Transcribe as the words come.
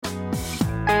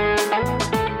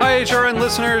HRN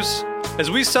listeners.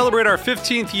 As we celebrate our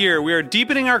 15th year, we are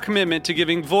deepening our commitment to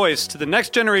giving voice to the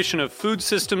next generation of food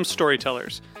systems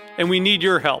storytellers, and we need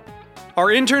your help. Our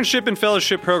internship and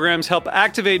fellowship programs help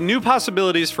activate new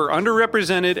possibilities for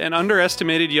underrepresented and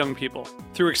underestimated young people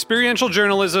through experiential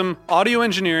journalism, audio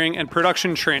engineering, and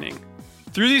production training.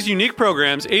 Through these unique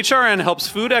programs, HRN helps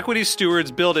food equity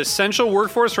stewards build essential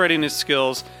workforce readiness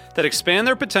skills that expand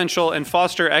their potential and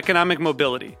foster economic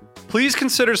mobility. Please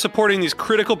consider supporting these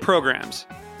critical programs.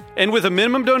 And with a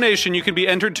minimum donation, you can be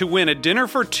entered to win a dinner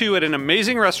for two at an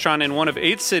amazing restaurant in one of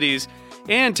 8 cities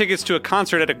and tickets to a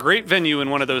concert at a great venue in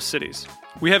one of those cities.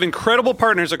 We have incredible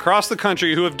partners across the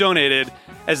country who have donated,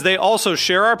 as they also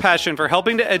share our passion for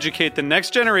helping to educate the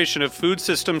next generation of food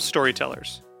systems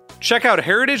storytellers. Check out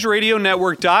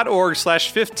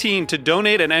heritageradionetwork.org/15 to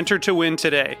donate and enter to win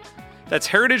today. That's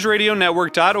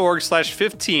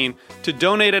heritageradionetwork.org/15 to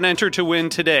donate and enter to win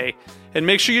today. And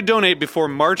make sure you donate before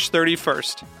March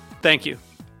 31st. Thank you.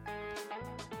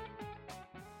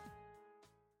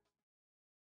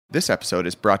 This episode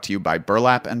is brought to you by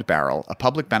Burlap and Barrel, a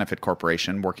public benefit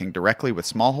corporation working directly with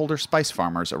smallholder spice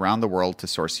farmers around the world to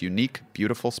source unique,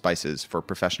 beautiful spices for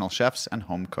professional chefs and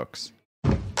home cooks.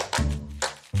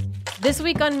 This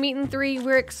week on Meat and Three,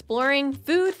 we're exploring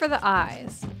food for the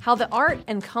eyes, how the art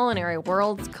and culinary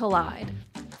worlds collide.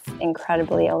 It's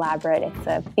incredibly elaborate. It's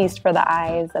a feast for the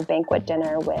eyes, a banquet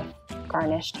dinner with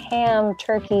garnished ham,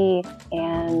 turkey,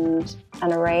 and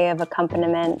an array of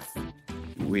accompaniments.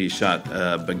 We shot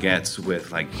baguettes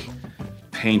with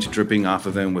paint dripping off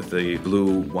of them with the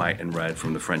blue, white, and red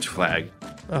from the French flag.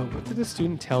 Oh, what did the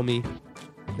student tell me?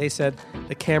 They said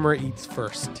the camera eats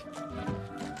first.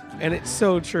 And it's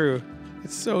so true.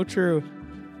 It's so true.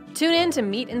 Tune in to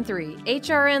Meat and Three,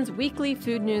 HRN's weekly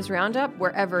food news roundup,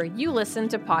 wherever you listen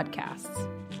to podcasts.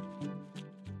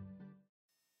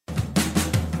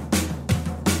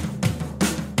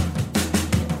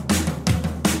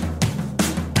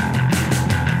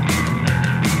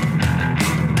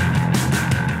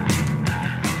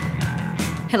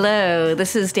 Hello,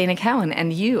 this is Dana Cowan,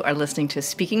 and you are listening to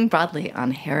Speaking Broadly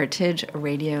on Heritage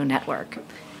Radio Network.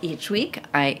 Each week,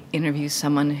 I interview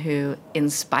someone who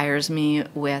inspires me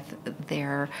with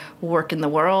their work in the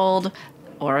world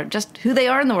or just who they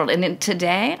are in the world. And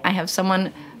today, I have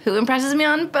someone who impresses me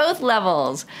on both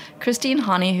levels. Christine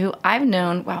Haughney, who I've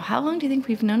known, wow, how long do you think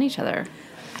we've known each other?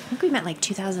 I think we met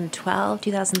 2012,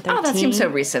 2013. Oh, that seems so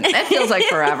recent. That feels like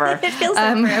forever. It feels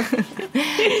like forever.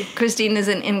 Christine is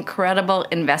an incredible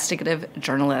investigative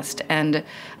journalist, and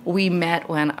we met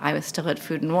when I was still at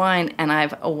Food and Wine, and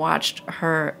I've watched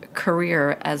her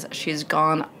career as she's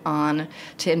gone on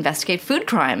to investigate food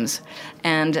crimes.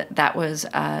 And that was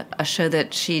a show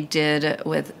that she did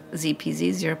with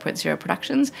ZPZ, 0.0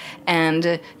 Productions,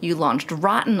 and you launched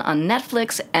Rotten on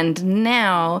Netflix, and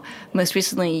now, most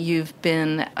recently, you've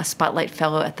been a Spotlight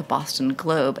Fellow at the Boston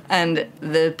Globe. And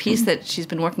the piece that she's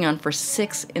been working on for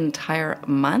 6 entire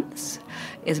months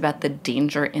is about the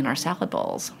danger in our salad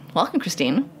bowls. Welcome,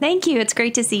 Christine. Thank you. It's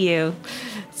great to see you.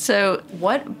 So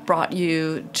what brought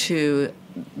you to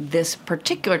this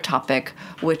particular topic,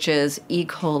 which is E.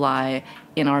 coli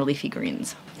in our leafy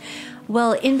greens?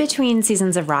 Well, in between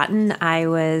seasons of Rotten, I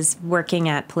was working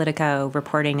at Politico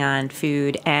reporting on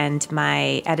food, and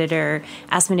my editor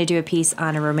asked me to do a piece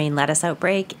on a romaine lettuce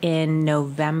outbreak in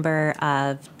November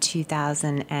of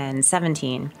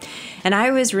 2017. And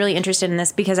I was really interested in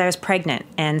this because I was pregnant,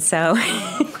 and so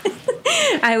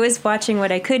I was watching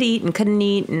what I could eat and couldn't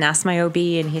eat and asked my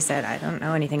OB, and he said, I don't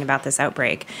know anything about this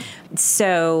outbreak.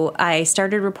 So I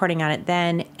started reporting on it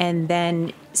then, and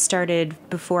then started,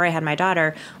 before I had my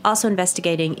daughter, also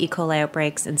investigating E. coli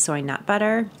outbreaks in soy nut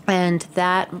butter. And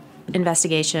that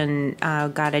investigation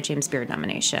got a James Beard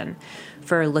nomination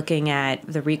for looking at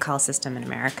the recall system in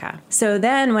America. So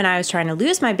then when I was trying to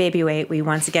lose my baby weight, we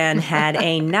once again had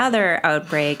another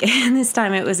outbreak, and this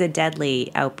time it was a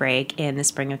deadly outbreak in the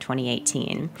spring of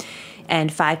 2018.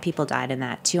 And 5 people died in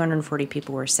that. 240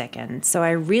 people were sickened. So I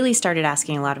really started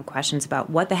asking a lot of questions about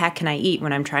what the heck can I eat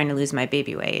when I'm trying to lose my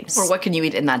baby weight? Or what can you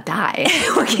eat and not die?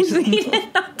 What can you eat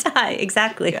and not die?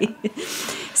 Exactly. Yeah.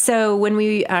 So when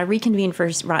we reconvened for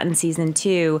Rotten Season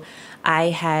 2,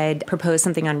 I had proposed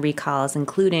something on recalls,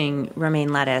 including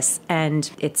romaine lettuce,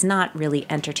 and it's not really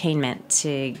entertainment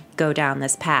to go down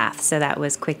this path, so that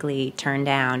was quickly turned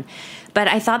down. But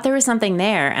I thought there was something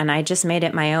there, and I just made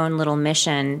it my own little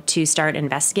mission to start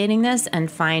investigating this and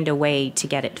find a way to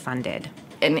get it funded.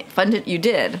 And fund it you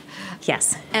did.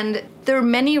 Yes. And there are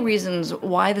many reasons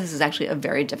why this is actually a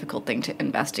very difficult thing to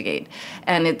investigate.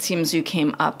 And it seems you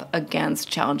came up against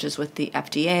challenges with the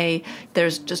FDA.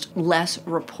 There's just less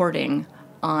reporting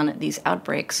on these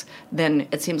outbreaks, then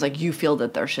it seems like you feel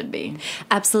that there should be.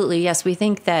 Absolutely, yes. We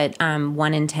think that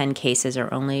 1 in 10 cases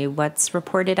are only what's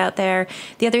reported out there.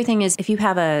 The other thing is if you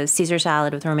have a Caesar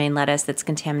salad with romaine lettuce that's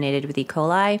contaminated with E.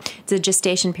 coli, it's a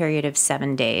gestation period of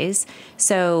 7 days.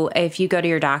 So if you go to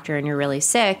your doctor and you're really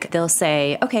sick, they'll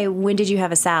say, okay, when did you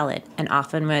have a salad? And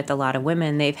often with a lot of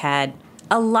women, they've had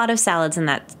a lot of salads in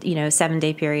that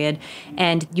 7-day period,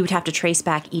 and you would have to trace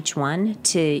back each one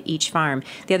to each farm.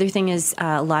 The other thing is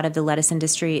a lot of the lettuce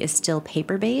industry is still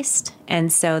paper-based,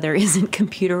 and so there isn't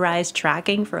computerized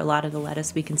tracking for a lot of the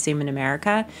lettuce we consume in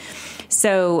America.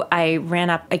 So I ran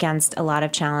up against a lot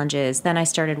of challenges. Then I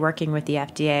started working with the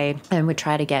FDA and would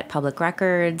try to get public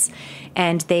records,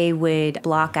 and they would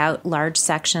block out large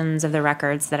sections of the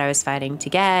records that I was fighting to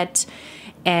get.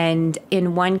 And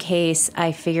in one case,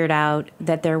 I figured out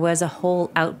that there was a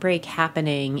whole outbreak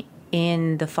happening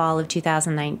in the fall of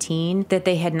 2019 that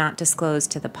they had not disclosed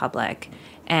to the public,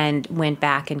 and went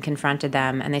back and confronted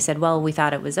them. And they said, well, we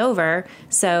thought it was over,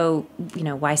 so,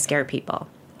 why scare people?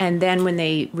 And then when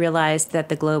they realized that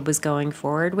the Globe was going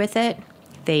forward with it,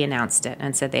 they announced it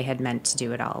and said they had meant to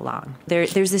do it all along.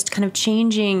 There's this kind of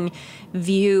changing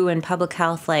view in public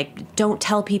health, like, don't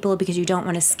tell people because you don't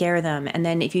want to scare them. And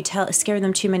then if you scare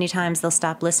them too many times, they'll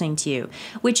stop listening to you,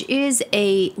 which is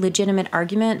a legitimate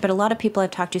argument. But a lot of people I've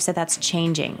talked to said that's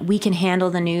changing. We can handle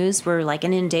the news. We're like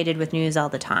inundated with news all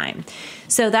the time.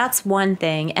 So that's one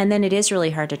thing. And then it is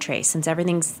really hard to trace since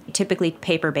everything's typically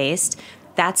paper-based.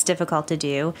 That's difficult to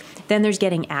do. Then there's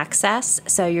getting access.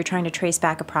 So you're trying to trace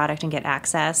back a product and get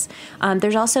access.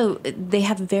 There's also, they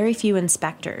have very few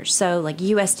inspectors. So like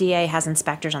USDA has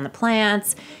inspectors on the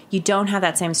plants. You don't have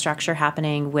that same structure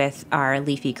happening with our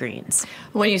leafy greens.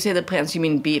 When you say the plants, you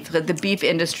mean beef. The beef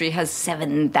industry has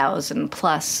 7,000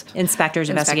 plus inspectors,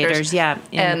 investigators. Yeah.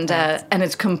 And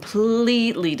it's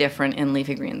completely different in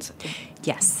leafy greens.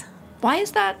 Yes. Why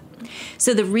is that?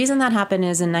 So the reason that happened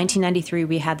is in 1993,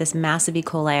 we had this massive E.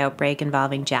 coli outbreak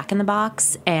involving Jack in the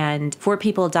Box, and 4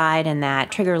 people died, and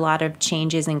that triggered a lot of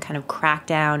changes and kind of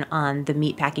crackdown on the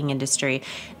meatpacking industry.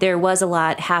 There was a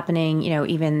lot happening,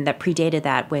 even that predated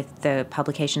that with the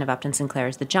publication of Upton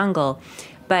Sinclair's The Jungle.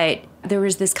 But there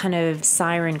was this kind of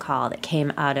siren call that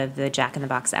came out of the Jack in the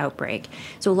Box outbreak.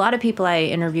 So a lot of people I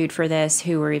interviewed for this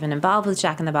who were even involved with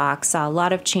Jack in the Box saw a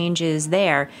lot of changes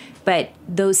there, but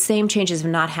those same changes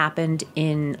have not happened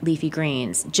in leafy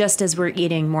greens, just as we're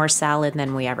eating more salad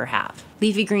than we ever have.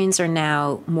 Leafy greens are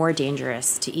now more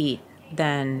dangerous to eat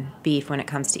than beef when it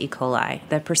comes to E. coli.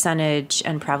 The percentage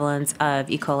and prevalence of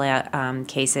E. coli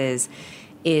cases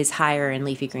is higher in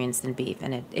leafy greens than beef,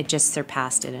 and it just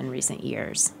surpassed it in recent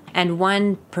years. And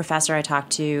one professor I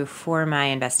talked to for my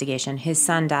investigation, his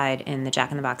son died in the Jack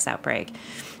in the Box outbreak,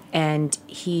 and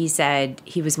he said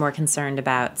he was more concerned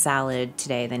about salad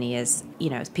today than he is,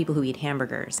 people who eat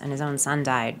hamburgers, and his own son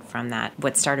died from that,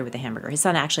 what started with the hamburger. His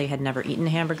son actually had never eaten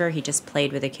a hamburger. He just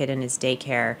played with a kid in his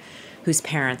daycare whose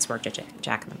parents worked at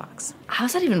Jack in the Box. How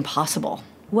is that even possible?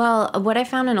 Well, what I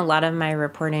found in a lot of my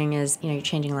reporting is, you're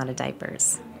changing a lot of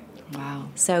diapers. Wow.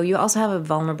 So you also have a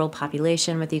vulnerable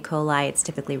population with E. coli. It's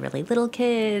typically really little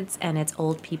kids and it's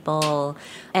old people.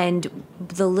 And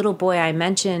the little boy I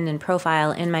mentioned and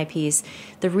profile in my piece,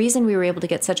 the reason we were able to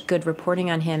get such good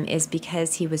reporting on him is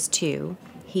because he was 2.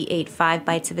 He ate 5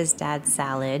 bites of his dad's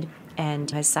salad and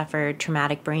has suffered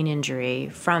traumatic brain injury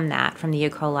from the E.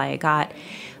 coli I got.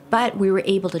 But we were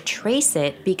able to trace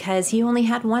it because he only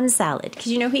had 1 salad. Because,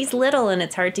 he's little and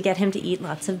it's hard to get him to eat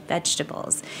lots of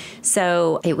vegetables.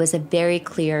 So it was a very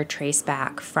clear trace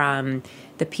back from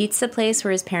the pizza place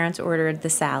where his parents ordered the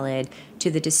salad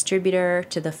to the distributor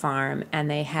to the farm.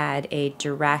 And they had a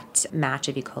direct match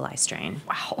of E. coli strain.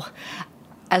 Wow.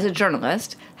 As a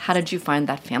journalist, how did you find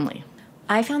that family?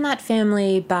 I found that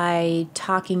family by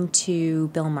talking to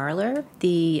Bill Marler,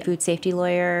 the food safety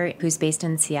lawyer who's based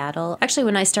in Seattle. Actually,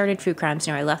 when I started Food Crimes,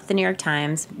 I left the New York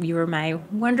Times. You were my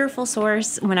wonderful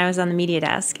source when I was on the media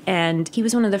desk. And he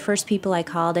was one of the first people I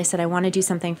called. I said, I want to do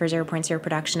something for 0.0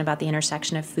 Production about the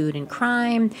intersection of food and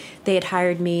crime. They had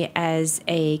hired me as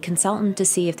a consultant to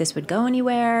see if this would go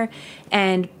anywhere.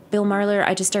 And Bill Marler,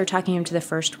 I just started talking to him to the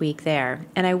first week there.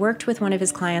 And I worked with one of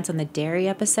his clients on the dairy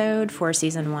episode for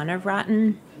season 1 of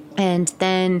Rotten. And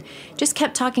then just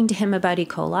kept talking to him about E.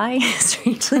 coli,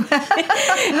 strangely.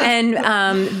 And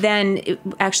then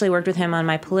actually worked with him on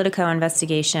my Politico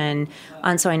investigation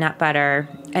on soy nut butter,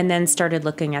 and then started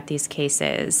looking at these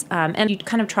cases. And you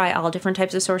kind of try all different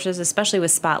types of sources, especially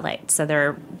with Spotlight. So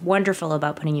they're wonderful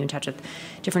about putting you in touch with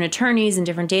different attorneys and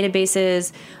different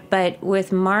databases. But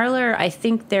with Marler, I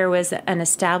think there was an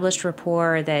established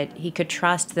rapport that he could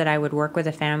trust that I would work with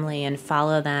a family and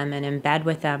follow them and embed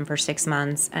with them for 6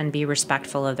 months and be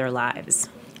respectful of their lives.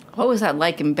 What was that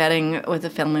like, embedding with a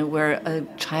family where a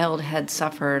child had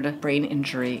suffered brain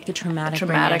injury? The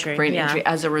traumatic brain injury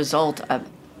as a result of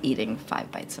eating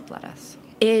 5 bites of lettuce.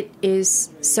 It is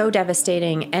so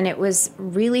devastating, and it was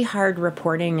really hard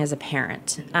reporting as a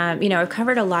parent. I've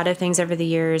covered a lot of things over the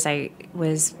years. I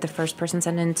was the first person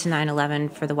sent into 9/11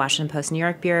 for the Washington Post New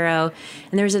York Bureau,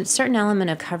 and there was a certain element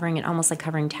of covering it almost like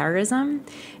covering terrorism,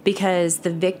 because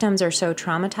the victims are so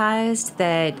traumatized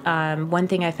that one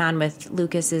thing I found with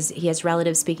Lucas is he has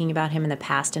relatives speaking about him in the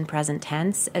past and present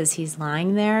tense as he's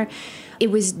lying there. It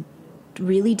was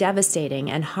really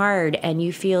devastating and hard, and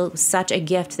you feel such a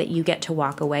gift that you get to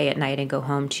walk away at night and go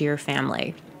home to your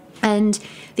family. And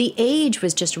the age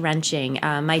was just wrenching.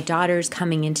 My daughter's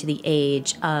coming into the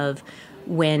age of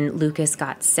when Lucas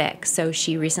got sick. So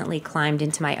she recently climbed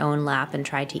into my own lap and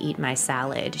tried to eat my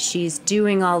salad. She's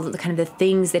doing all the kind of the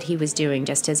things that he was doing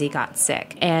just as he got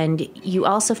sick. And you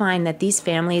also find that these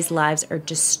families' lives are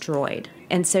destroyed.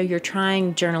 And so you're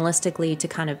trying journalistically to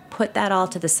kind of put that all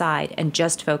to the side and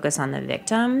just focus on the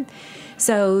victim.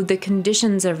 So the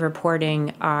conditions of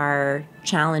reporting are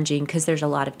challenging because there's a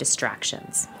lot of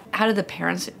distractions. How do the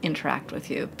parents interact with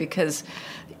you? Because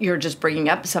you're just bringing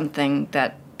up something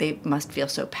that they must feel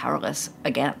so powerless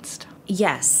against.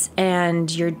 Yes, and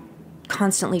you're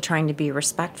constantly trying to be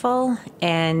respectful,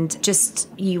 and just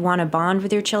you want to bond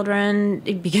with your children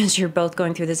because you're both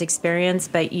going through this experience,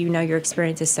 but you know your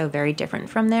experience is so very different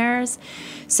from theirs.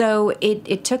 So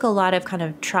it took a lot of kind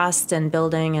of trust and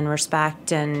building and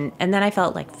respect, and then I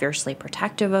felt like fiercely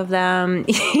protective of them,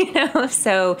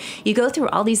 So you go through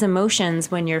all these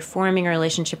emotions when you're forming a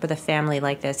relationship with a family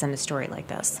like this and a story like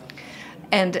this.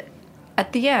 And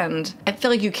at the end, I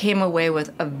feel like you came away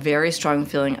with a very strong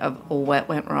feeling of what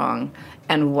went wrong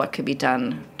and what could be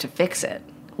done to fix it.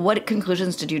 What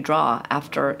conclusions did you draw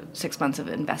after 6 months of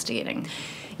investigating?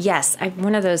 Yes, I'm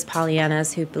one of those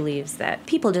Pollyannas who believes that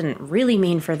people didn't really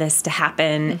mean for this to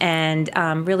happen and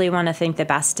really want to think the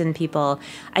best in people.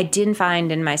 I didn't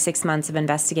find in my 6 months of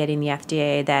investigating the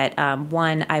FDA that,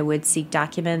 one, I would seek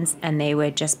documents and they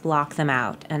would just block them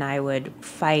out, and I would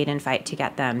fight to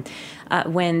get them.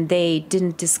 When they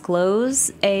didn't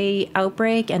disclose a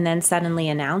outbreak and then suddenly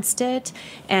announced it,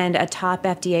 and a top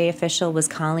FDA official was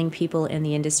calling people in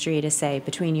the industry to say,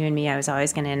 between you and me, I was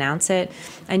always going to announce it,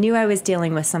 I knew I was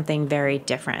dealing with something very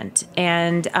different.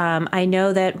 And I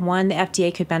know that, one, the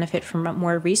FDA could benefit from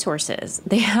more resources.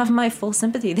 They have my full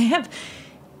sympathy. They have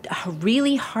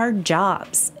really hard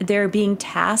jobs. They're being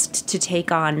tasked to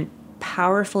take on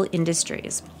powerful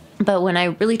industries. But when I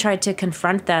really tried to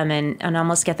confront them and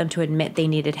almost get them to admit they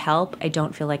needed help, I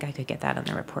don't feel like I could get that on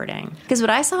the reporting. Because what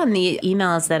I saw in the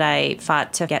emails that I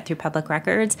fought to get through public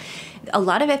records, a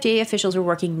lot of FDA officials were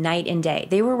working night and day.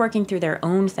 They were working through their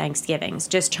own Thanksgivings,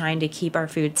 just trying to keep our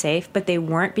food safe, but they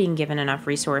weren't being given enough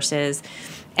resources.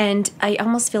 And I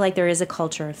almost feel like there is a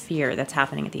culture of fear that's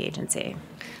happening at the agency.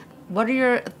 What are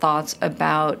your thoughts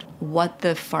about what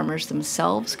the farmers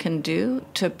themselves can do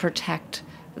to protect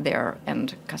their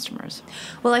end customers?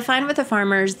 Well, I find with the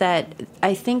farmers that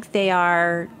I think they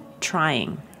are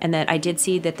trying, and that I did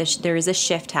see that there is a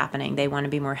shift happening. They want to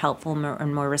be more helpful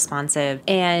and more responsive,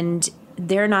 and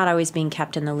they're not always being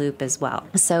kept in the loop as well.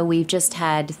 So we've just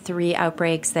had 3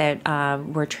 outbreaks that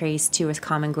were traced to a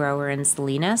common grower in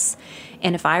Salinas.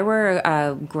 And if I were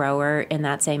a grower in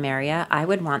that same area, I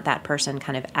would want that person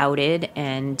kind of outed,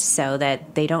 and so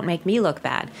that they don't make me look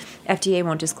bad. FDA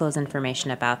won't disclose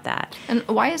information about that. And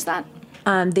why is that?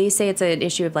 They say it's an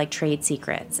issue of like trade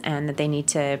secrets, and that they need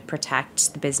to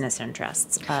protect the business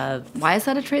interests of. Why is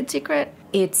that a trade secret?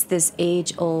 It's this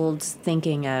age-old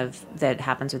thinking of that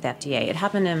happens with FDA. It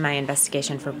happened in my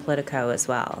investigation for Politico as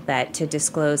well, that to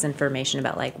disclose information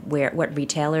about like what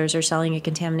retailers are selling a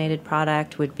contaminated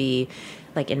product would be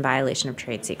like in violation of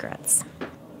trade secrets.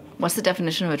 What's the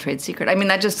definition of a trade secret? I mean,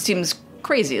 that just seems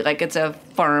crazy. Like, it's a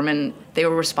farm and they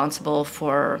were responsible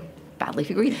for bad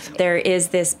leafy greens. There is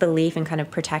this belief in kind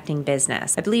of protecting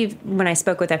business. I believe when I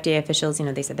spoke with FDA officials,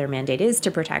 they said their mandate is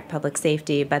to protect public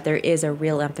safety, but there is a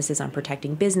real emphasis on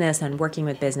protecting business and working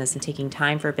with business and taking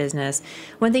time for business.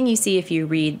 One thing you see if you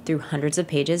read through hundreds of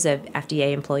pages of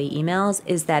FDA employee emails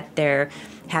is that they're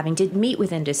having to meet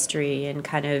with industry and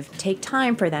kind of take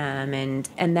time for them,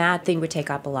 and that thing would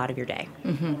take up a lot of your day.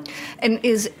 Mm-hmm. And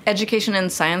is education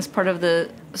and science part of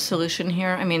the solution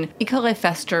here? I mean, E. coli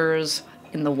festers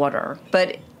in the water,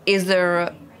 but is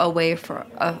there a way for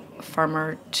a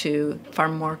farmer to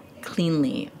farm more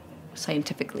cleanly,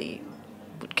 scientifically?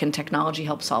 Can technology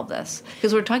help solve this?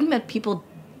 Because we're talking about people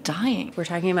dying. We're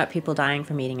talking about people dying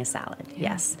from eating a salad,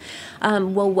 yes.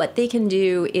 Well, what they can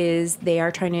do is they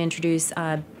are trying to introduce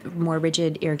more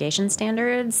rigid irrigation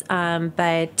standards,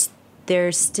 but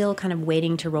they're still kind of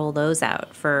waiting to roll those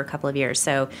out for a couple of years.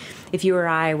 So if you or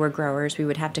I were growers, we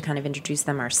would have to kind of introduce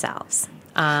them ourselves.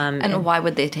 And why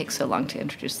would they take so long to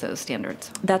introduce those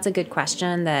standards? That's a good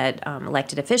question that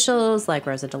elected officials like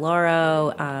Rosa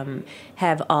DeLauro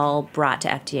have all brought to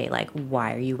FDA, like,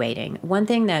 why are you waiting? One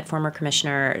thing that former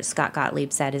Commissioner Scott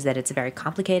Gottlieb said is that it's a very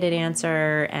complicated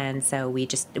answer, and so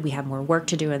we have more work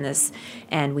to do in this,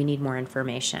 and we need more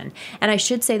information. And I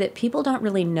should say that people don't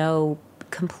really know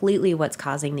completely what's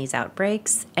causing these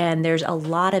outbreaks, and there's a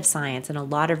lot of science and a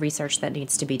lot of research that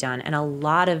needs to be done, and a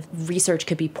lot of research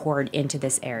could be poured into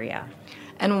this area.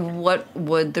 And what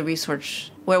would the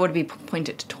research, where would it be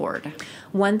pointed toward?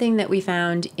 One thing that we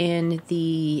found in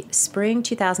the spring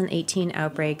 2018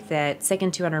 outbreak that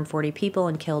sickened 240 people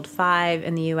and killed 5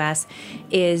 in the U.S.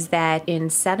 is that in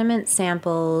sediment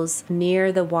samples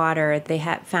near the water, they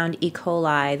had found E.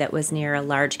 coli that was near a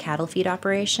large cattle feed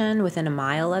operation within a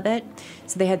mile of it.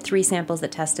 So they had 3 samples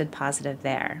that tested positive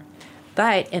there.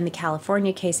 But in the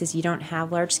California cases, you don't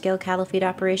have large-scale cattle feed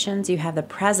operations. You have the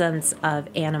presence of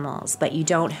animals, but you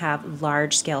don't have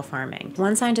large-scale farming.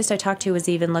 One scientist I talked to was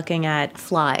even looking at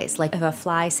flies. Like if a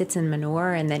fly sits in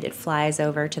manure and then it flies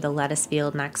over to the lettuce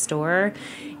field next door,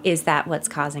 is that what's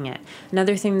causing it?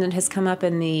 Another thing that has come up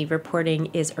in the reporting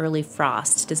is early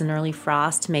frost. Does an early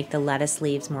frost make the lettuce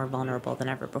leaves more vulnerable than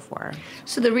ever before?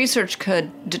 So the research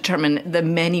could determine the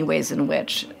many ways in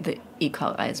which the E.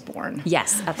 coli is born.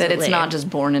 Yes, absolutely. That it's not just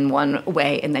born in one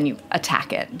way and then you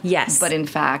attack it. Yes. But in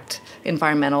fact,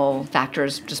 environmental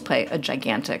factors just play a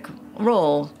gigantic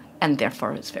role, and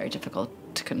therefore it's very difficult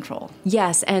to control.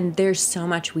 Yes, and there's so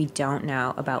much we don't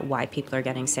know about why people are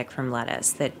getting sick from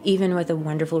lettuce that even with the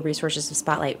wonderful resources of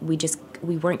Spotlight,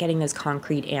 we weren't getting those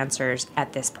concrete answers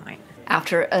at this point.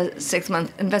 After a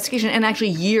 6-month investigation, and actually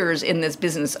years in this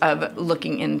business of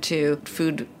looking into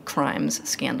food crimes,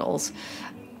 scandals,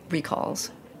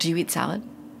 recalls, do you eat salad?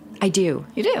 I do.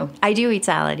 You do? I do eat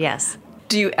salad, yes.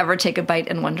 Do you ever take a bite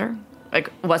and wonder, like,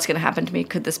 what's going to happen to me?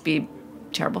 Could this be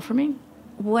terrible for me?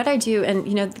 What I do, and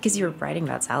because you're writing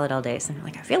about salad all day, so I'm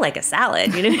like, I feel like a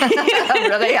salad,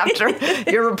 Really, after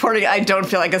you're reporting, I don't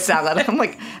feel like a salad. I'm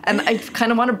like, and I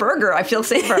kind of want a burger. I feel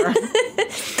safer.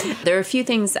 There are a few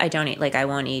things I don't eat. Like I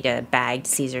won't eat a bagged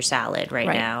Caesar salad right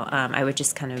now. I would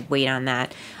just kind of wait on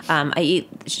that. I eat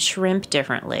shrimp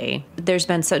differently. There's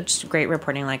been such great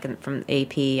reporting, like from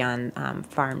AP on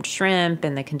farmed shrimp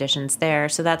and the conditions there.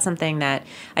 So that's something that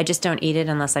I just don't eat it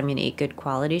unless I'm going to eat good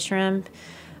quality shrimp.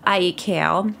 I eat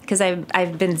kale because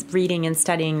I've been reading and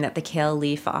studying that the kale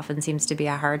leaf often seems to be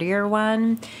a hardier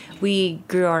one. We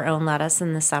grew our own lettuce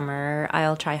in the summer.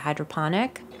 I'll try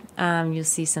hydroponic. You'll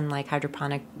see some like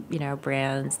hydroponic,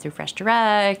 brands through Fresh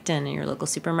Direct and in your local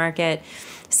supermarket.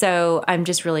 So I'm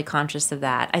just really conscious of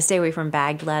that. I stay away from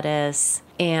bagged lettuce.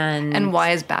 And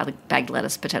why is bagged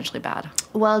lettuce potentially bad?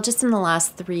 Well, just in the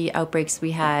last 3 outbreaks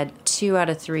we had, 2 out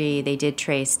of 3 they did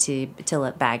trace to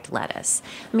bagged lettuce.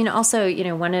 I mean, also,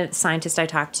 one scientist I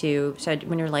talked to said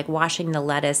when you're like washing the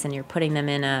lettuce and you're putting them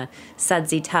in a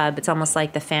sudsy tub, it's almost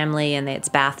like the family and it's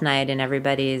bath night and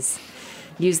everybody's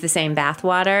use the same bath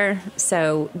water.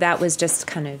 So that was just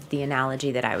kind of the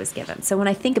analogy that I was given. So when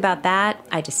I think about that,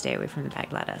 I just stay away from the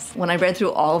bagged lettuce. When I read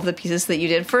through all of the pieces that you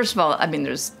did, first of all, I mean,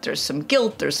 there's some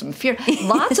guilt, there's some fear.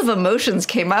 Lots of emotions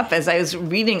came up as I was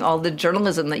reading all the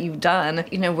journalism that you've done.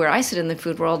 Where I sit in the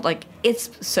food world, like,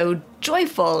 it's so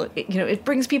joyful. It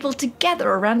brings people together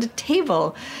around a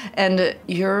table. And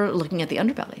you're looking at the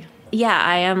underbelly. Yeah,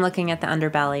 I am looking at the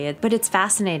underbelly, but it's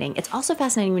fascinating. It's also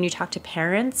fascinating when you talk to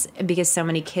parents because so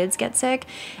many kids get sick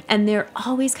and they're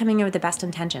always coming in with the best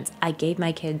intentions. I gave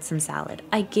my kid some salad.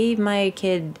 I gave my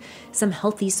kid some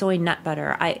healthy soy nut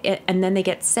butter. And then they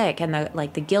get sick and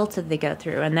the guilt that they go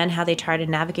through and then how they try to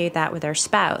navigate that with their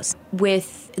spouse.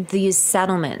 With these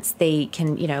settlements, they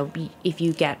can, if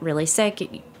you get really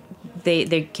sick,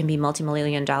 they can be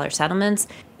multi-million-dollar settlements.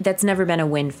 that's never been a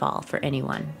windfall for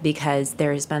anyone because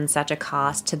there has been such a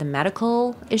cost to the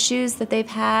medical issues that they've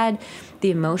had,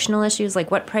 the emotional issues.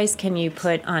 Like, what price can you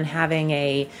put on having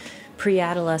a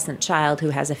pre-adolescent child who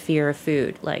has a fear of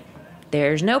food? Like,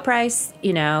 there's no price,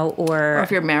 or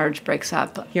if your marriage breaks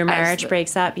up.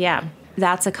 Breaks up, yeah.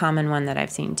 That's a common one that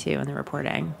I've seen, too, in the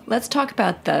reporting. Let's talk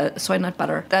about the soy nut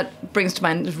butter. That brings to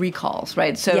mind recalls,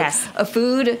 right? So yes. A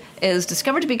food is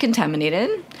discovered to be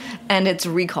contaminated, and it's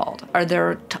recalled. Are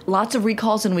there lots of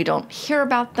recalls and we don't hear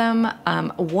about them?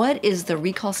 What is the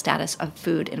recall status of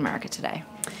food in America today?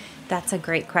 That's a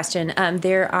great question.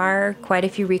 There are quite a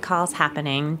few recalls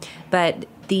happening, but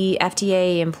the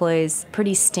FDA employs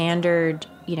pretty standard,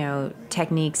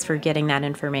 techniques for getting that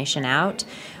information out.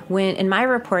 When in my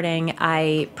reporting,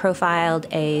 I profiled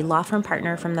a law firm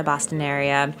partner from the Boston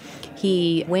area.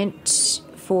 He went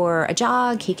for a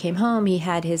jog. He came home. He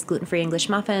had his gluten-free English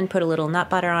muffin, put a little nut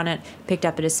butter on it, picked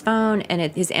up at his phone,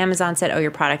 and his Amazon said, "Oh,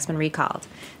 your product's been recalled."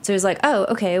 So he was like, "Oh,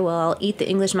 okay, well, I'll eat the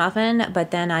English muffin,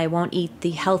 but then I won't eat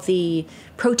the healthy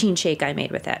protein shake I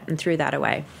made with it," and threw that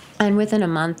away. And within a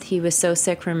month, he was so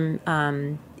sick from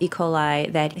E.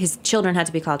 coli that his children had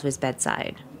to be called to his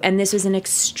bedside. And this was an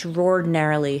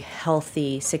extraordinarily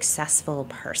healthy, successful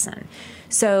person.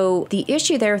 So the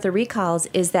issue there with the recalls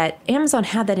is that Amazon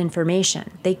had that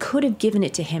information. They could have given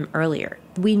it to him earlier.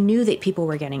 We knew that people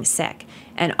were getting sick.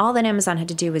 And all that Amazon had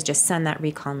to do was just send that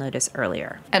recall notice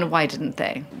earlier. And why didn't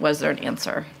they? Was there an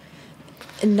answer?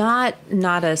 Not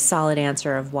a solid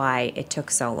answer of why it took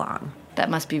so long. That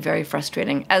must be very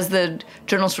frustrating. As the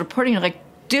journalist reporting, you're like,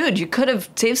 dude, you could have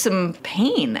saved some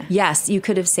pain. Yes, you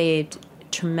could have saved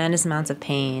tremendous amounts of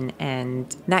pain.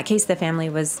 And in that case, the family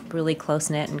was really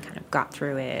close-knit and kind of got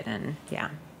through it. And yeah.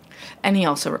 And he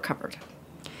also recovered.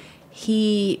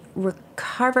 He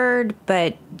recovered,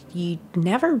 but you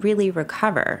never really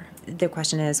recover. The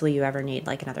question is, will you ever need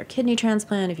like another kidney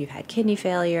transplant if you've had kidney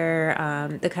failure?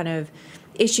 The kind of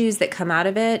issues that come out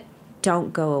of it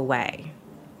don't go away.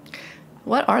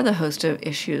 What are the host of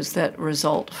issues that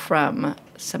result from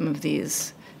some of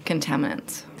these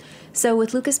contaminants? So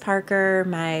with Lucas Parker,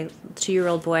 my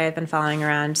 2-year-old boy I've been following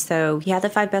around, so he had the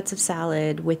 5 bets of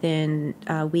salad. Within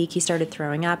a week, he started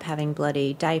throwing up, having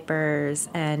bloody diapers,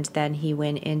 and then he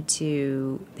went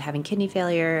into having kidney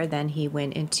failure. Then he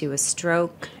went into a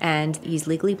stroke, and he's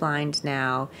legally blind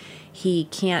now. He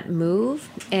can't move,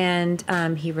 and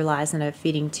he relies on a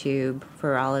feeding tube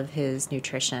for all of his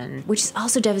nutrition, which is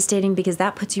also devastating because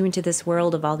that puts you into this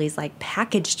world of all these like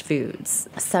packaged foods.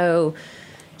 So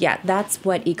yeah, that's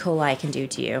what E. coli can do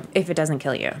to you if it doesn't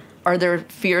kill you. Are there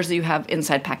fears that you have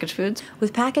inside packaged foods?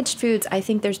 With packaged foods, I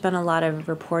think there's been a lot of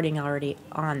reporting already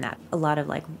on that. A lot of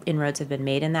like inroads have been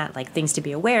made in that, like things to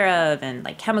be aware of and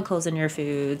like chemicals in your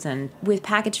foods. And with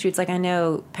packaged foods, like I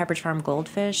know Pepperidge Farm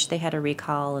goldfish, they had a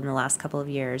recall in the last couple of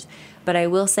years. But I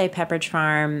will say Pepperidge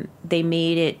Farm, they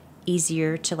made it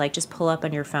easier to like just pull up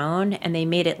on your phone, and they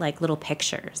made it like little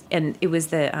pictures. And it was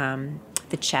the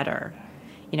cheddar.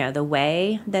 The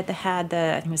whey that had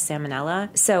I think it was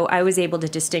salmonella. So I was able to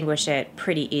distinguish it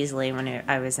pretty easily when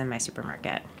I was in my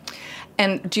supermarket.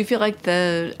 And do you feel like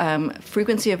the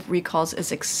frequency of recalls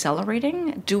is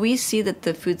accelerating? Do we see that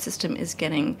the food system is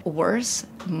getting worse,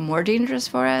 more dangerous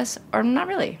for us, or not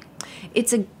really?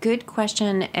 It's a good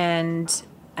question, and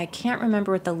I can't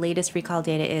remember what the latest recall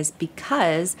data is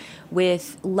because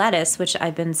with lettuce, which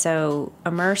I've been so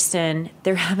immersed in,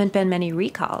 there haven't been many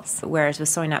recalls. Whereas with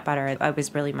soy nut butter, I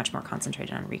was really much more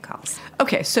concentrated on recalls.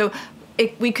 Okay, so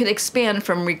we could expand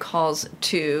from recalls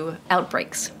to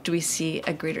outbreaks. Do we see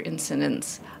a greater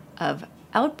incidence of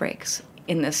outbreaks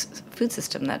in this food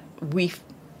system that we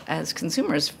as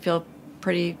consumers feel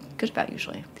pretty good about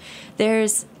usually?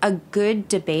 There's a good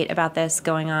debate about this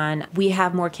going on. We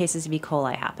have more cases of E.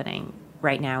 coli happening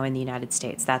right now in the United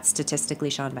States. That's statistically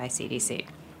shown by CDC.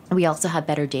 We also have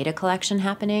better data collection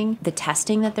happening. The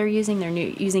testing that they're using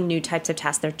using new types of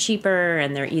tests. They're cheaper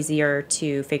and they're easier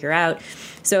to figure out.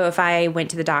 So if I went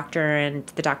to the doctor and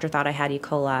the doctor thought I had E.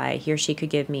 coli, he or she could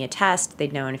give me a test.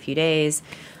 They'd know in a few days,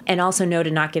 and also know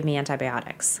to not give me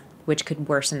antibiotics, which could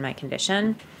worsen my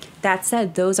condition. That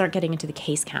said, those aren't getting into the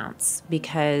case counts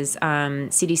because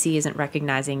CDC isn't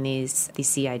recognizing these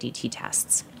CIDT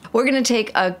tests. We're going to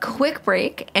take a quick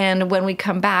break, and when we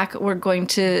come back, we're going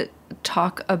to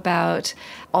talk about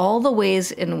all the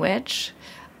ways in which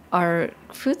our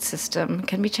food system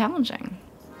can be challenging.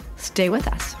 Stay with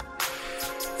us.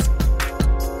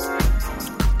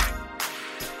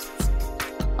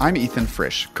 I'm Ethan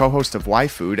Frisch, co-host of Why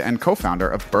Food and co-founder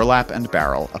of Burlap and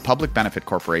Barrel, a public benefit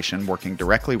corporation working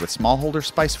directly with smallholder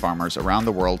spice farmers around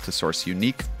the world to source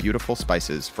unique, beautiful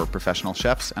spices for professional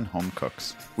chefs and home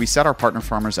cooks. We set our partner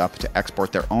farmers up to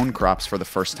export their own crops for the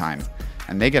first time,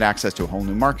 and they get access to a whole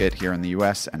new market here in the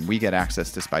US, and we get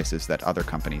access to spices that other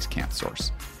companies can't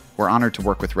source. We're honored to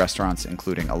work with restaurants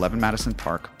including 11 Madison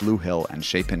Park, Blue Hill, and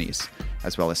Chez Panisse,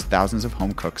 as well as thousands of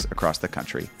home cooks across the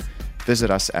country.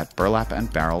 Visit us at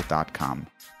burlapandbarrel.com.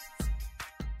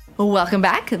 Welcome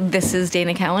back. This is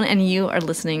Dana Cowan, and you are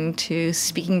listening to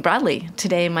Speaking Broadly.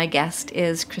 Today, my guest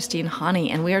is Christine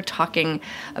Haughney, and we are talking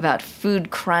about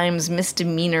food crimes,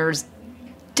 misdemeanors,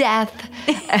 death,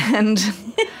 and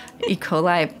E.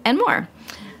 coli, and more.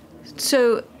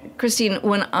 So, Christine,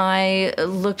 when I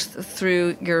looked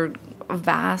through your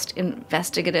vast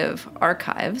investigative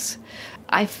archives,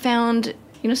 I found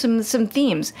some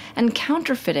themes, and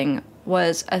counterfeiting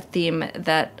was a theme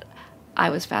that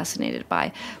I was fascinated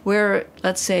by, where,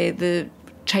 let's say, the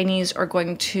Chinese are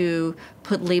going to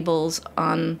put labels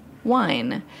on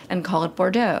wine and call it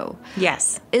Bordeaux.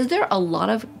 Yes. Is there a lot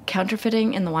of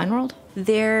counterfeiting in the wine world?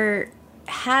 There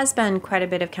has been quite a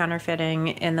bit of counterfeiting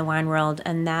in the wine world,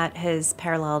 and that has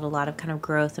paralleled a lot of kind of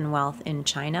growth and wealth in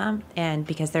China. And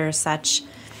because there is such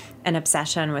an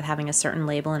obsession with having a certain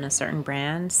label and a certain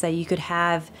brand, so you could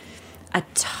have a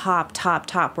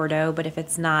top Bordeaux, but if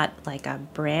it's not like a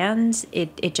brand,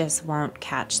 it just won't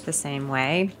catch the same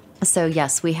way. So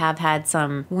yes, we have had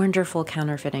some wonderful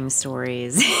counterfeiting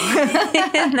stories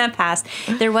in the past.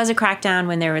 There was a crackdown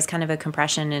when there was kind of a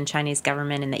compression in Chinese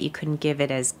government and that you couldn't give it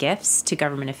as gifts to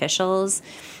government officials.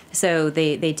 So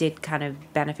they did kind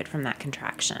of benefit from that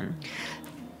contraction.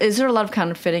 Is there a lot of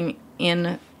counterfeiting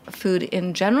in food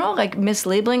in general, like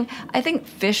mislabeling? I think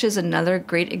fish is another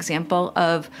great example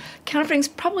of counterfeiting. Is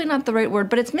probably not the right word,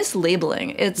 but it's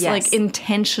mislabeling. It's like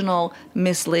intentional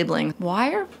mislabeling.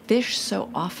 Why are fish so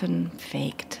often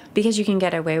faked? Because you can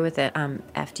get away with it.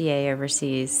 FDA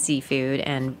oversees seafood,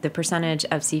 and the percentage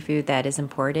of seafood that is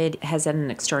imported has had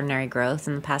an extraordinary growth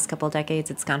in the past couple of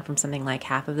decades. It's gone from something like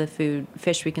half of the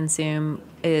fish we consume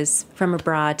is from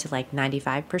abroad to like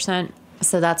 95%.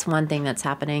 So that's one thing that's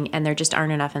happening, and there just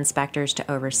aren't enough inspectors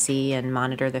to oversee and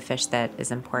monitor the fish that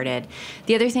is imported.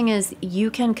 The other thing is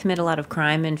you can commit a lot of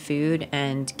crime in food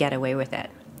and get away with it.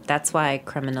 That's why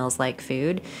criminals like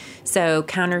food. So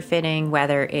counterfeiting,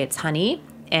 whether it's honey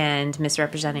and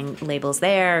misrepresenting labels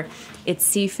there, it's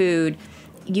seafood,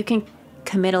 you can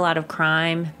commit a lot of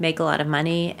crime, make a lot of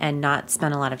money, and not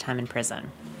spend a lot of time in prison.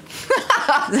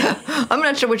 I'm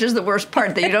not sure which is the worst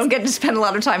part, that you don't get to spend a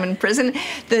lot of time in prison.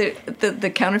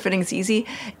 The counterfeiting is easy.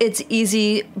 It's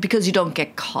easy because you don't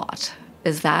get caught.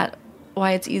 Is that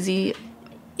why it's easy?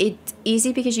 It's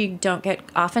easy because you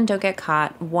often don't get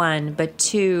caught, one, but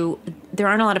two, there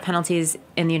aren't a lot of penalties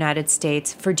in the United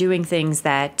States for doing things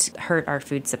that hurt our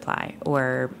food supply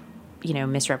or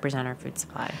misrepresent our food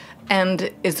supply.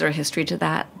 And is there a history to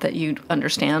that you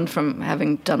understand from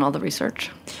having done all the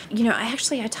research?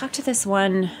 I talked to this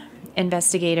one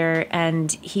investigator,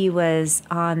 and he was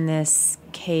on this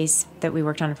case that we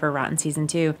worked on for Rotten Season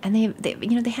 2, and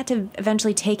they had to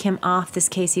eventually take him off this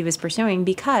case he was pursuing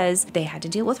because they had to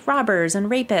deal with robbers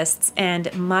and rapists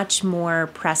and much more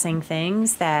pressing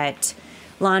things that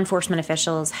law enforcement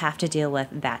officials have to deal with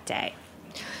that day.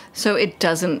 So it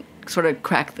doesn't sort of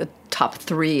crack the top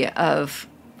three of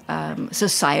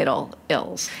societal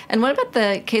ills. And what about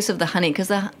the case of the honey? Because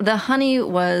the honey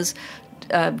was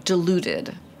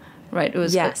diluted, right? It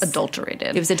was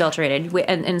adulterated. It was adulterated,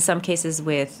 and in some cases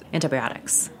with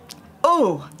antibiotics.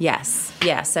 Oh! Yes.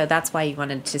 Yeah, so that's why you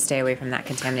wanted to stay away from that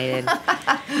contaminated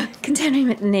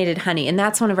honey. And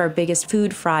that's one of our biggest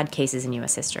food fraud cases in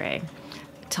U.S. history.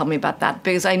 Tell me about that,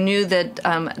 because I knew that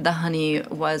the honey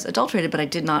was adulterated, but I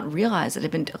did not realize it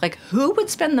had been, who would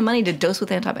spend the money to dose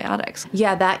with antibiotics?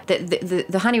 Yeah,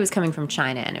 the honey was coming from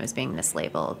China, and it was being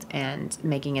mislabeled and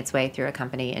making its way through a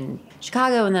company in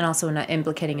Chicago, and then also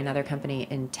implicating another company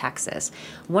in Texas.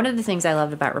 One of the things I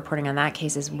loved about reporting on that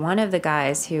case is one of the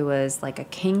guys who was like a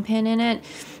kingpin in it,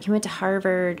 he went to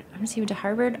Harvard,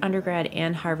 undergrad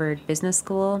and Harvard Business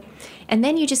School. And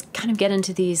then you just kind of get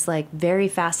into these very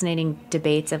fascinating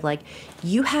debates of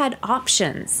you had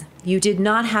options. You did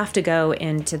not have to go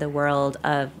into the world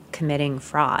of committing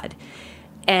fraud.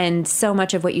 And so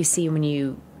much of what you see when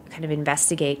you kind of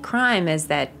investigate crime is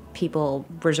that people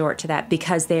resort to that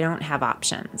because they don't have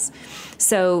options.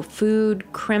 So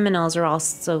food criminals are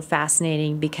also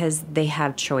fascinating because they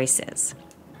have choices.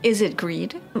 Is it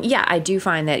greed? Yeah, I do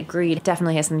find that greed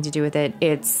definitely has something to do with it.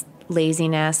 It's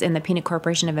laziness. In the Peanut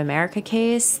Corporation of America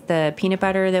case, the peanut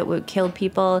butter that killed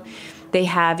people, they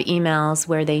have emails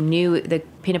where they knew the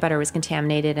peanut butter was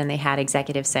contaminated and they had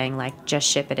executives saying, like, just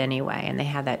ship it anyway. And they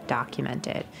had that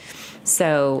documented.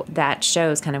 So that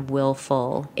shows kind of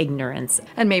willful ignorance.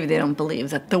 And maybe they don't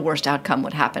believe that the worst outcome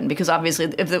would happen, because obviously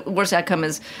if the worst outcome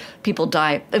is people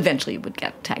die, eventually you would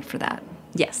get tagged for that.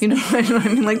 Yes. You know, I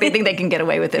mean, like, they think they can get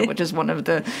away with it, which is one of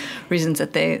the reasons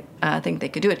that they think they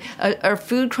could do it. Are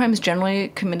food crimes generally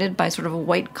committed by sort of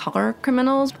white-collar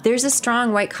criminals? There's a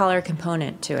strong white-collar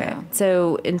component to it. Yeah.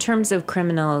 So in terms of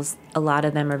criminals, a lot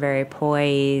of them are very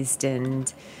poised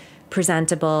and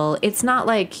presentable. It's not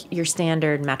like your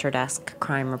standard Metro desk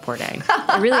crime reporting.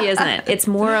 It really isn't. It's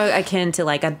more akin to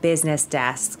like a business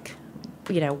desk,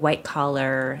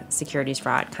 white-collar securities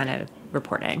fraud kind of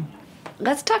reporting.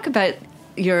 Let's talk about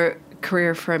your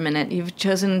career for a minute. You've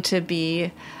chosen to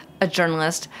be a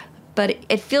journalist, but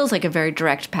it feels like a very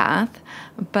direct path,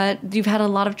 but you've had a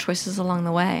lot of choices along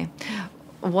the way.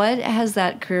 What has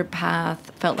that career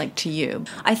path felt like to you?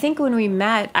 I think when we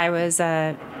met, I was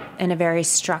in a very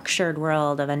structured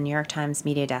world of a New York Times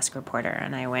media desk reporter,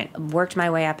 and I worked my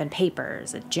way up in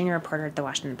papers, a junior reporter at the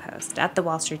Washington Post, at the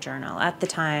Wall Street Journal, at the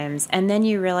Times, and then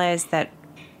you realize that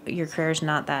your career is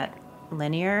not that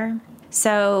linear.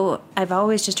 So I've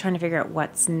always just trying to figure out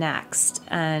what's next,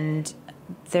 and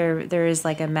there is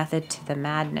like a method to the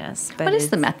madness. But what is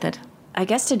the method? I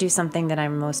guess to do something that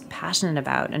I'm most passionate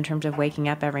about in terms of waking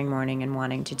up every morning and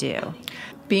wanting to do.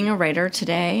 Being a writer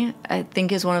today, I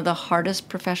think, is one of the hardest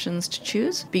professions to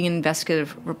choose. Being an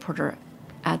investigative reporter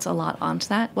adds a lot onto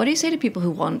that. What do you say to people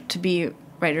who want to be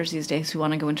writers these days, who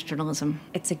want to go into journalism?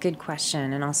 It's a good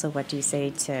question. And also, what do you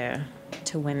say to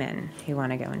women who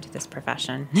want to go into this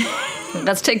profession?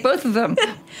 Let's take both of them.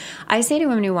 I say to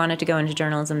women who wanted to go into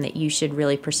journalism that you should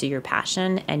really pursue your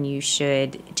passion and you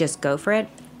should just go for it.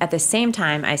 At the same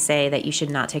time, I say that you should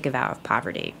not take a vow of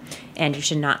poverty and you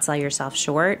should not sell yourself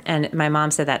short. And my mom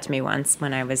said that to me once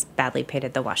when I was badly paid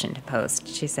at the Washington Post.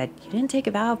 She said, you didn't take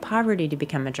a vow of poverty to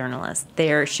become a journalist.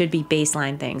 There should be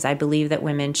baseline things. I believe that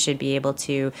women should be able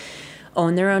to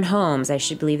own their own homes. I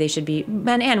should believe they should be,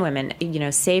 men and women,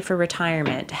 save for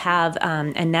retirement, have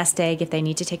a nest egg if they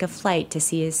need to take a flight to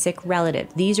see a sick relative.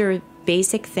 These are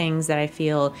basic things that I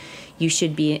feel you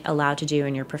should be allowed to do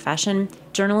in your profession.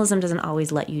 Journalism doesn't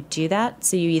always let you do that,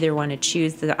 so you either want to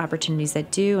choose the opportunities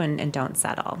that do and don't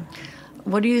settle.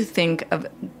 What do you think of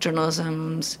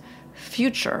journalism's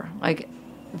future? Like,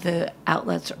 the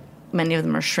outlets, many of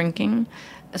them are shrinking,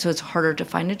 so it's harder to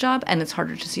find a job and it's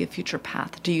harder to see a future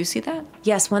path. Do you see that?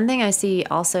 Yes, one thing I see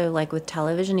also, like with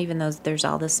television, even though there's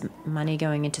all this money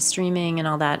going into streaming and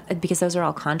all that, because those are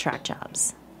all contract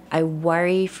jobs. I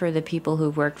worry for the people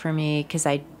who've worked for me because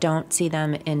I don't see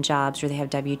them in jobs where they have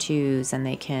W-2s and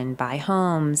they can buy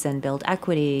homes and build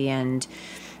equity and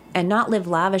not live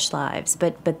lavish lives.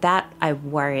 But that I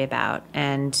worry about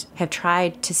and have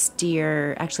tried to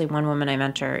steer, actually one woman I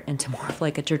mentor, into more of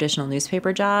like a traditional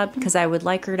newspaper job because I would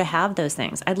like her to have those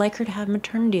things. I'd like her to have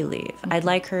maternity leave. I'd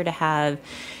like her to have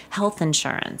health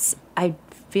insurance. I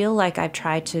feel like I've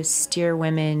tried to steer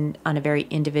women on a very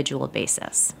individual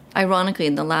basis. Ironically,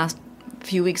 in the last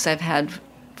few weeks, I've had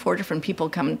 4 different people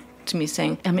come to me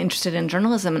saying, I'm interested in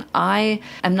journalism, and I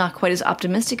am not quite as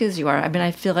optimistic as you are. I mean,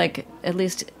 I feel like, at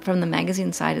least from the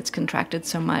magazine side, it's contracted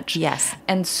so much. Yes.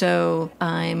 And so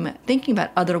I'm thinking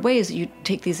about other ways that you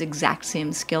take these exact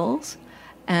same skills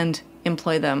and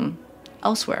employ them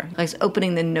elsewhere, like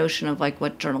opening the notion of like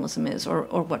what journalism is or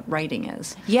what writing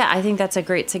is. Yeah, I think that's a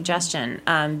great suggestion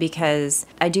because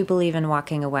I do believe in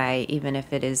walking away, even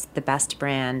if it is the best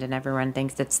brand and everyone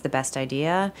thinks it's the best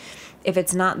idea. If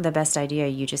it's not the best idea,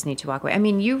 you just need to walk away. I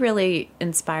mean, you really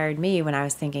inspired me when I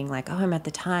was thinking like, oh, I'm at the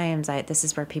Times. This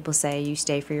is where people say you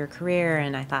stay for your career.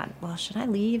 And I thought, well, should I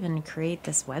leave and create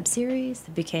this web series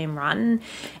that became Rotten?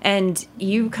 And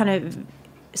you kind of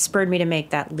spurred me to make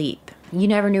that leap. You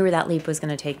never knew where that leap was going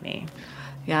to take me.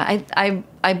 Yeah,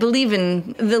 I believe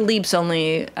in the leaps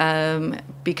only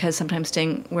because sometimes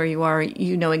staying where you are,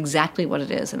 you know exactly what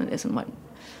it is, and it isn't what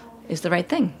is the right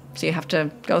thing. So you have to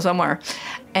go somewhere.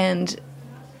 And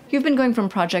you've been going from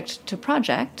project to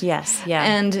project. Yes, yeah.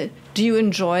 And do you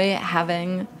enjoy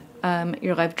having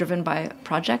your life driven by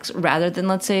projects rather than,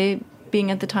 let's say,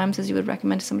 being at the Times as you would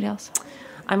recommend to somebody else?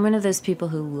 I'm one of those people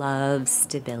who loves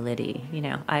stability.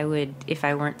 I would, if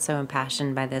I weren't so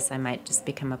impassioned by this, I might just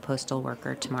become a postal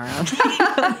worker tomorrow.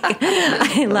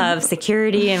 I love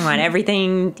security and want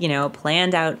everything,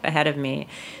 planned out ahead of me.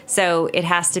 So it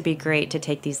has to be great to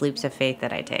take these leaps of faith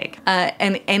that I take.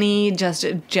 And any just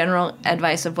general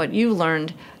advice of what you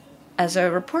learned as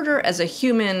a reporter, as a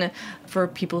human, for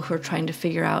people who are trying to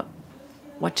figure out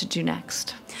what to do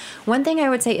next? One thing I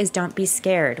would say is don't be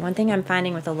scared. One thing I'm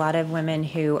finding with a lot of women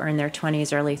who are in their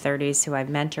 20s, early 30s, who I've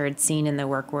mentored, seen in the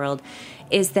work world,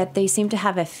 is that they seem to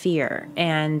have a fear.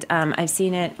 And I've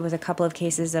seen it with a couple of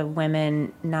cases of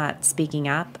women not speaking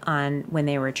up on when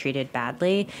they were treated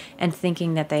badly and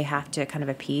thinking that they have to kind of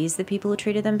appease the people who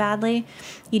treated them badly.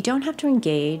 You don't have to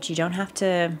engage. You don't have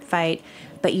to fight.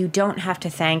 But you don't have to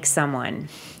thank someone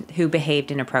who behaved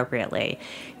inappropriately.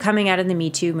 Coming out of the Me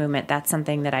Too movement, that's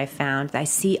something that I found. I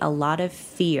see a lot of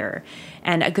fear.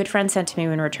 And a good friend said to me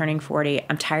when we were turning 40,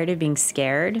 I'm tired of being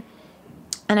scared.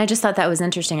 And I just thought that was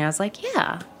interesting. I was like,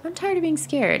 yeah, I'm tired of being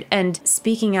scared. And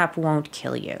speaking up won't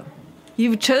kill you.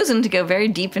 You've chosen to go very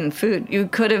deep in food. You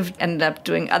could have ended up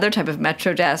doing other type of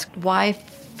Metro Desk. Why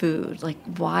food? Like,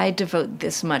 why devote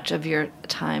this much of your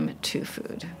time to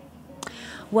food?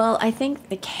 Well, I think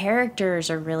the characters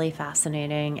are really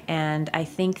fascinating, and I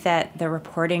think that the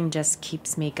reporting just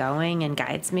keeps me going and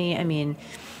guides me. I mean,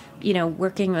 you know,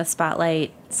 working with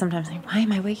Spotlight, sometimes I'm like, why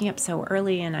am I waking up so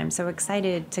early? And I'm so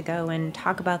excited to go and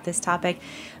talk about this topic.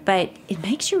 But it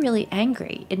makes you really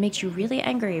angry. It makes you really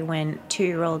angry when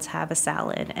 2-year-olds have a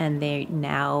salad and they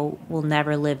now will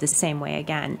never live the same way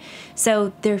again.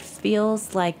 So there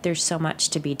feels like there's so much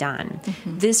to be done.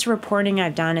 Mm-hmm. This reporting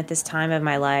I've done at this time of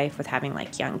my life with having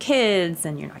like young kids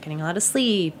and you're not getting a lot of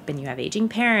sleep and you have aging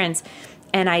parents.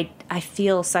 And I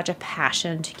feel such a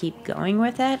passion to keep going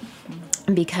with it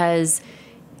because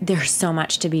there's so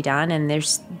much to be done and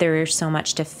there's so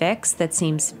much to fix that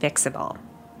seems fixable.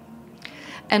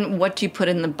 And what do you put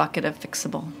in the bucket of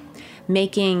fixable?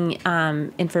 Making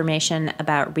information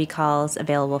about recalls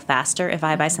available faster. If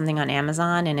I buy something on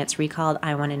Amazon and it's recalled,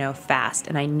 I want to know fast.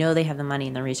 And I know they have the money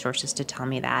and the resources to tell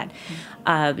me that.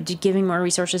 Giving more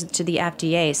resources to the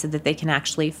FDA so that they can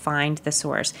actually find the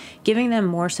source. Giving them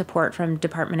more support from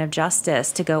Department of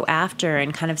Justice to go after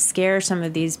and kind of scare some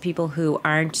of these people who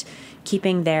aren't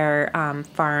keeping their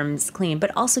farms clean,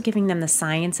 but also giving them the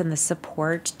science and the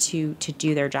support to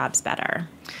do their jobs better.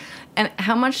 And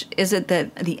how much is it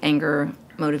that the anger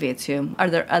motivates you? Are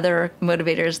there other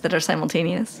motivators that are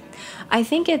simultaneous? I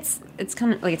think it's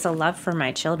kind of like it's a love for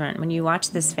my children. When you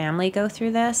watch this family go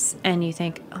through this and you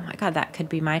think, oh my God, that could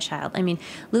be my child. I mean,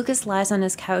 Lucas lies on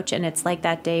his couch and it's like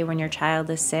that day when your child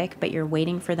is sick, but you're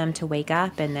waiting for them to wake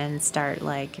up and then start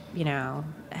like, you know,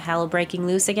 hell breaking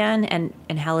loose again. And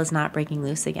hell is not breaking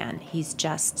loose again. He's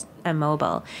just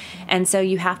immobile. And so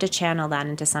you have to channel that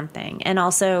into something. And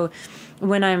also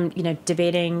when I'm, you know,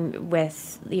 debating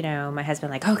with, you know, my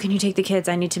husband, like, oh, can you take the kids?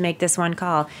 I need to make this one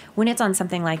call. When it's on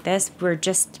something like this, we're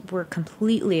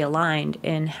completely aligned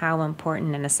in how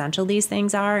important and essential these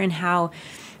things are and how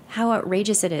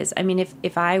outrageous it is. I mean,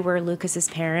 if I were Lucas's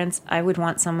parents, I would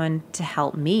want someone to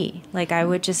help me. Like, I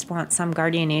would just want some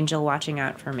guardian angel watching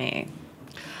out for me.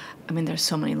 I mean, there's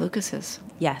so many Lucases.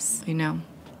 Yes. You know.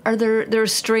 Are there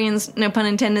strains, no pun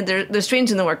intended, there's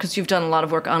strains in the work because you've done a lot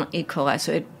of work on E. coli,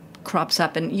 so it crops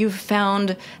up, and you've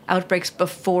found outbreaks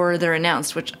before they're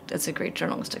announced, which that's a great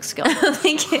journalistic skill.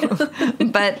 Thank you.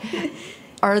 But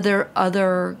are there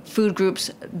other food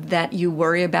groups that you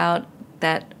worry about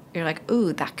that you're like,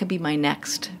 ooh, that could be my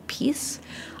next piece?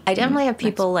 I definitely have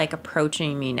people like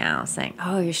approaching me now saying,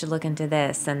 oh, you should look into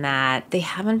this and that. They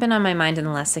haven't been on my mind in the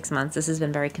last 6 months. This has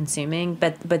been very consuming,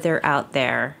 but they're out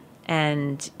there.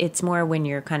 And it's more when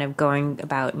you're kind of going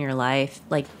about in your life,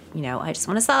 like, you know, I just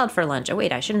want a salad for lunch. Oh,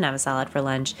 wait, I shouldn't have a salad for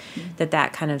lunch.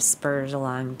 That kind of spurs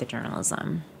along the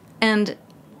journalism. And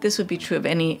this would be true of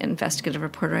any investigative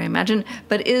reporter, I imagine.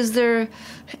 But is there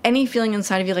any feeling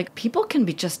inside of you like people can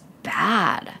be just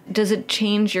bad? Does it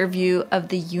change your view of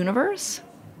the universe?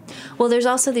 Well, there's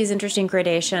also these interesting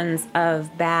gradations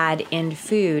of bad in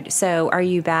food. So are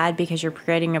you bad because you're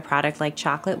creating a product like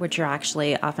chocolate, which you're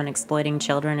actually often exploiting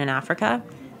children in Africa?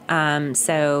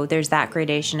 So there's that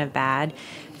gradation of bad.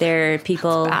 There are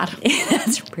people... That's bad.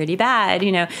 That's pretty bad,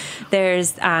 you know.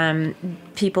 There's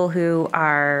people who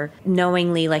are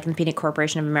knowingly, like in the Peanut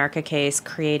Corporation of America case,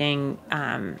 creating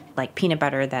like peanut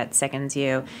butter that sickens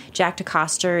you. Jack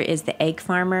DeCoster is the egg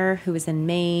farmer who was in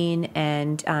Maine,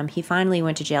 and he finally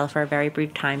went to jail for a very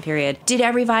brief time period. Did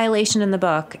every violation in the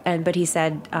book, but he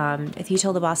said, he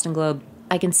told the Boston Globe,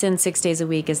 I can sin 6 days a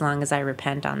week as long as I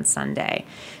repent on Sunday.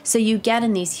 So you get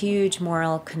in these huge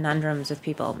moral conundrums with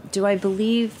people. Do I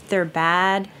believe they're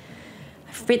bad?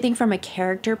 I think from a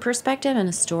character perspective and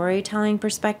a storytelling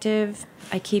perspective,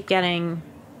 I keep getting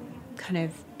kind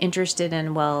of interested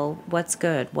in, well, what's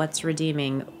good? What's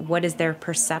redeeming? What is their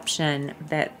perception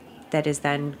that is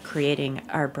then creating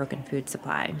our broken food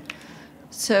supply?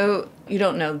 So You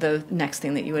don't know the next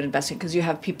thing that you would investigate because you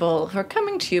have people who are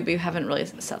coming to you, but you haven't really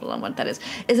settled on what that is.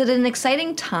 Is it an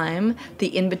exciting time, the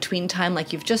in-between time,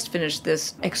 like you've just finished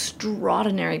this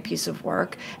extraordinary piece of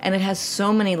work, and it has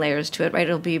so many layers to it, right?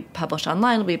 It'll be published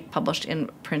online, it'll be published in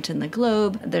print in the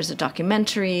Globe, there's a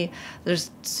documentary,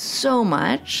 there's so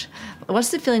much.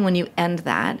 What's the feeling when you end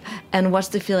that, and what's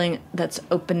the feeling that's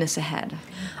openness ahead?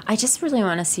 I just really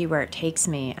want to see where it takes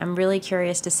me. I'm really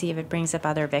curious to see if it brings up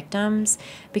other victims,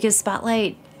 because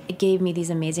Spotlight gave me these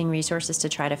amazing resources to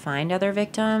try to find other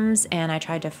victims, and I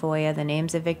tried to FOIA the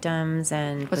names of victims.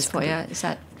 And what's FOIA? Is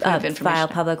that file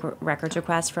public records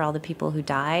requests for all the people who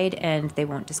died, and they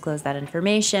won't disclose that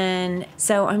information.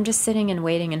 So I'm just sitting and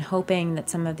waiting and hoping that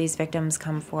some of these victims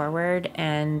come forward.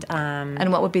 And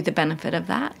what would be the benefit of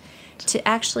that? To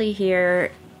actually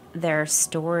hear their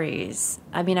stories.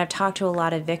 I mean, I've talked to a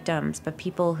lot of victims, but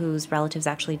people whose relatives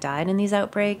actually died in these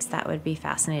outbreaks, that would be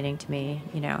fascinating to me.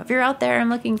 You know, if you're out there, I'm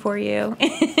looking for you.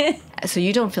 So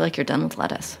you don't feel like you're done with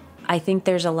lettuce? I think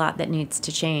there's a lot that needs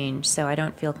to change, so I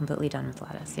don't feel completely done with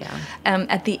lettuce, yeah.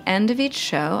 At the end of each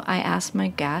show, I ask my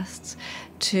guests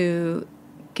to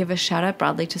give a shout out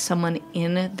broadly to someone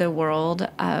in the world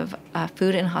of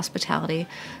food and hospitality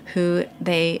who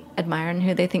they admire and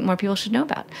who they think more people should know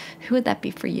about. Who would that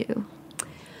be for you?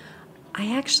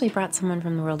 I actually brought someone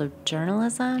from the world of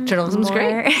journalism. Journalism's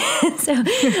great. So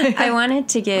I wanted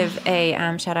to give a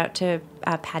shout out to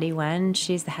Patty Wen.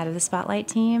 She's the head of the Spotlight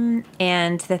team.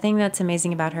 And the thing that's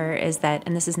amazing about her is that,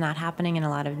 and this is not happening in a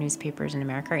lot of newspapers in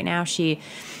America right now, she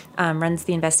runs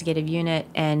the investigative unit,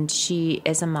 and she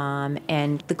is a mom.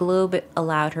 And the Globe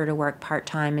allowed her to work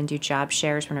part-time and do job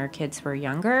shares when her kids were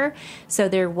younger. So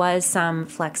there was some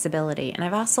flexibility. And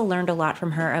I've also learned a lot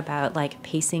from her about, like,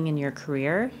 pacing in your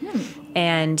career.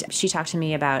 And she talked to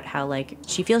me about how, like,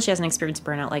 she feels she hasn't experienced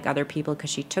burnout like other people because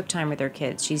she took time with her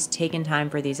kids. She's taken time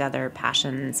for these other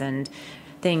passions and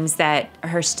things that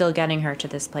are still getting her to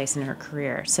this place in her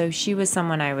career. So she was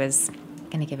someone I was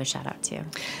going to give a shout out to.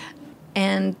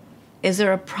 And is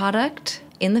there a product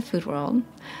in the food world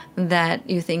that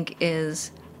you think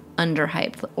is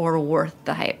underhyped or worth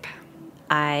the hype?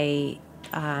 I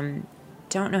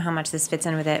don't know how much this fits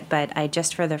in with it, but I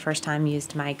just for the first time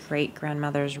used my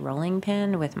great-grandmother's rolling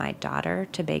pin with my daughter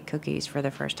to bake cookies for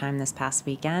the first time this past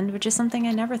weekend, which is something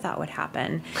I never thought would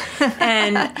happen.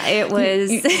 And it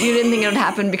was... You didn't think it would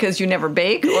happen because you never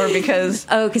bake, or because...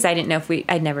 Oh, because I didn't know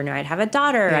I never knew I'd have a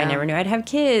daughter. Yeah. I never knew I'd have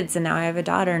kids, and now I have a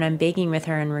daughter, and I'm baking with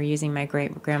her, and we're using my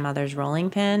great-grandmother's rolling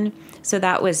pin. So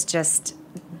that was just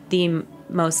the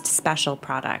most special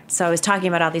product. So I was talking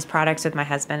about all these products with my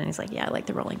husband, and he's like, yeah, I like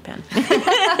the rolling pin.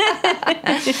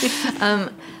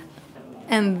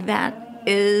 And that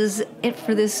is it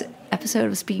for this episode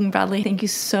of Speaking Broadly. Thank you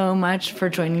so much for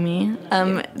joining me.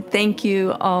 Thank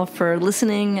you all for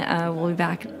listening. We'll be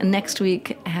back next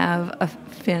week. Have a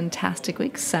fantastic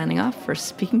week. Signing off for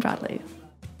Speaking Broadly.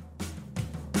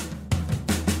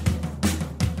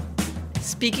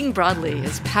 Speaking Broadly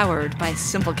is powered by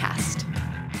Simplecast.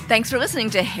 Thanks for listening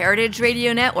to Heritage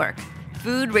Radio Network,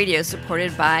 food radio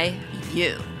supported by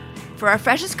you. For our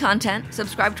freshest content,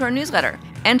 subscribe to our newsletter.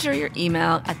 Enter your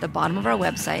email at the bottom of our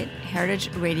website,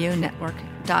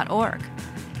 heritageradionetwork.org.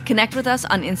 Connect with us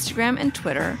on Instagram and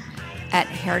Twitter at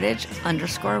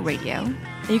heritage_radio.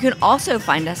 And you can also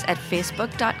find us at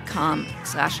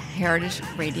facebook.com/Heritage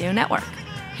Radio Network.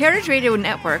 Heritage Radio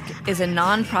Network is a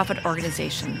nonprofit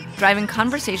organization driving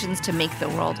conversations to make the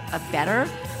world a better,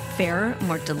 fairer,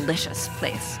 more delicious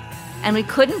place. And we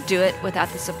couldn't do it without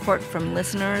the support from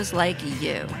listeners like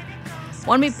you.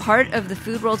 Want to be part of the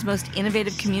food world's most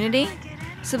innovative community?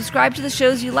 Subscribe to the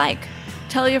shows you like,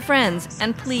 tell your friends,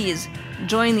 and please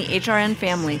join the HRN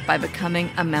family by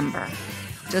becoming a member.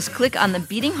 Just click on the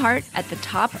beating heart at the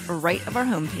top right of our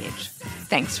homepage.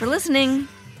 Thanks for listening.